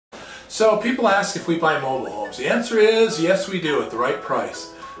So people ask if we buy mobile homes. The answer is yes, we do, at the right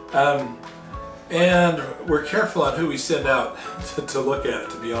price. And we're careful on who we send out to look at it,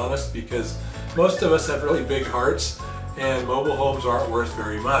 to be honest, because most of us have really big hearts and mobile homes aren't worth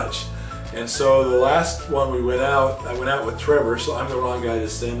very much. And so the last one I went out with Trevor, so I'm the wrong guy to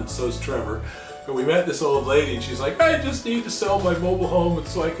send, and so's Trevor. But we met this old lady and she's like, I just need to sell my mobile home and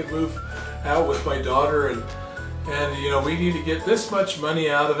so I can move out with my daughter, and you know, we need to get this much money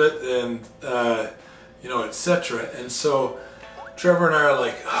out of it, and you know, etc. And so Trevor and I are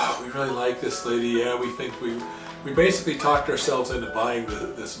like, oh, we really like this lady. Yeah, we think we basically talked ourselves into buying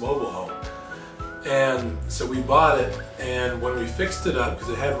this mobile home. And so we bought it, and when we fixed it up,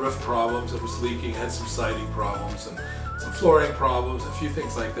 because it had roof problems, it was leaking, had some siding problems and some flooring problems, a few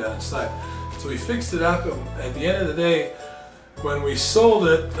things like that inside. So we fixed it up, and at the end of the day, when we sold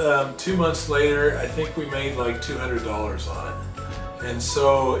it 2 months later, I think we made like $200 on it. And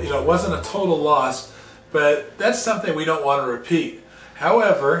so, you know, it wasn't a total loss, but that's something we don't want to repeat.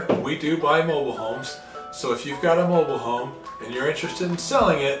 However, we do buy mobile homes, so if you've got a mobile home and you're interested in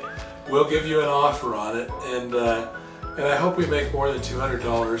selling it, we'll give you an offer on it, and I hope we make more than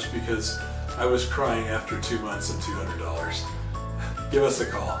 $200, because I was crying after 2 months of $200. Give us a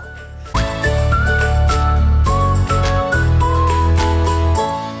call.